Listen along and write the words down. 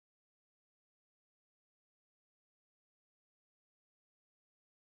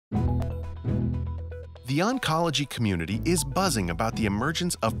The oncology community is buzzing about the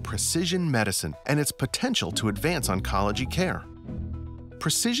emergence of precision medicine and its potential to advance oncology care.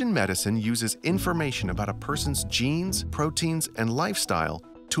 Precision medicine uses information about a person's genes, proteins, and lifestyle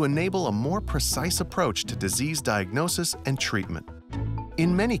to enable a more precise approach to disease diagnosis and treatment.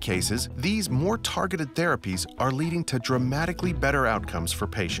 In many cases, these more targeted therapies are leading to dramatically better outcomes for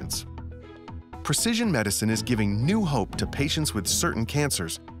patients. Precision medicine is giving new hope to patients with certain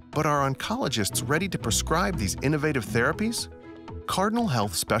cancers, but are oncologists ready to prescribe these innovative therapies? Cardinal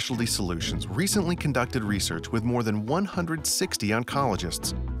Health Specialty Solutions recently conducted research with more than 160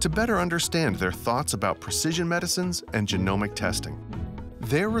 oncologists to better understand their thoughts about precision medicines and genomic testing.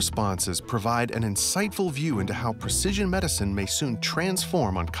 Their responses provide an insightful view into how precision medicine may soon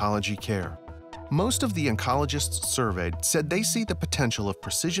transform oncology care. Most of the oncologists surveyed said they see the potential of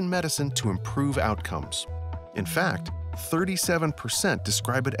precision medicine to improve outcomes. In fact, 37%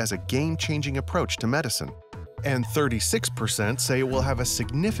 describe it as a game-changing approach to medicine, and 36% say it will have a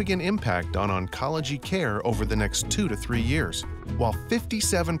significant impact on oncology care over the next 2 to 3 years, while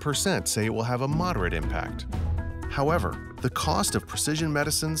 57% say it will have a moderate impact. However, the cost of precision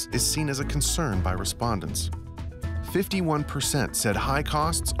medicines is seen as a concern by respondents. 51% said high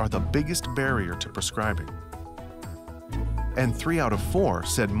costs are the biggest barrier to prescribing. And 3 out of 4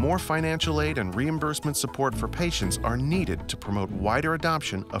 said more financial aid and reimbursement support for patients are needed to promote wider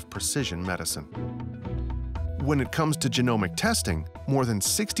adoption of precision medicine. When it comes to genomic testing, more than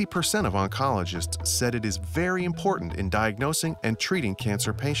 60% of oncologists said it is very important in diagnosing and treating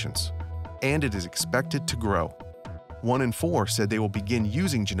cancer patients, and it is expected to grow. 1 in 4 said they will begin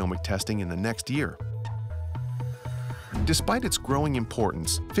using genomic testing in the next year. Despite its growing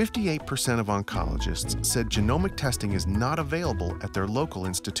importance, 58% of oncologists said genomic testing is not available at their local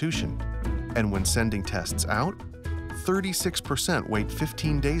institution. And when sending tests out, 36% wait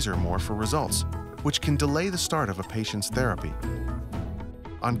 15 days or more for results, which can delay the start of a patient's therapy.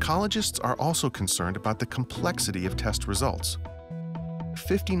 Oncologists are also concerned about the complexity of test results.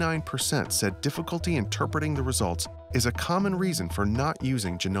 59% said difficulty interpreting the results is a common reason for not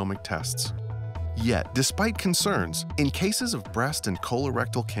using genomic tests. Yet, despite concerns, in cases of breast and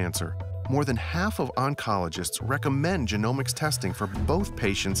colorectal cancer, more than half of oncologists recommend genomics testing for both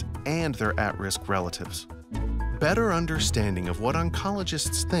patients and their at-risk relatives. Better understanding of what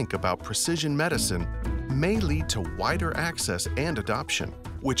oncologists think about precision medicine may lead to wider access and adoption,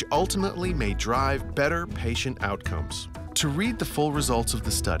 which ultimately may drive better patient outcomes. To read the full results of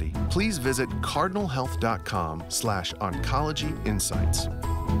the study, please visit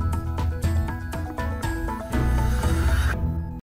cardinalhealth.com/oncologyinsights.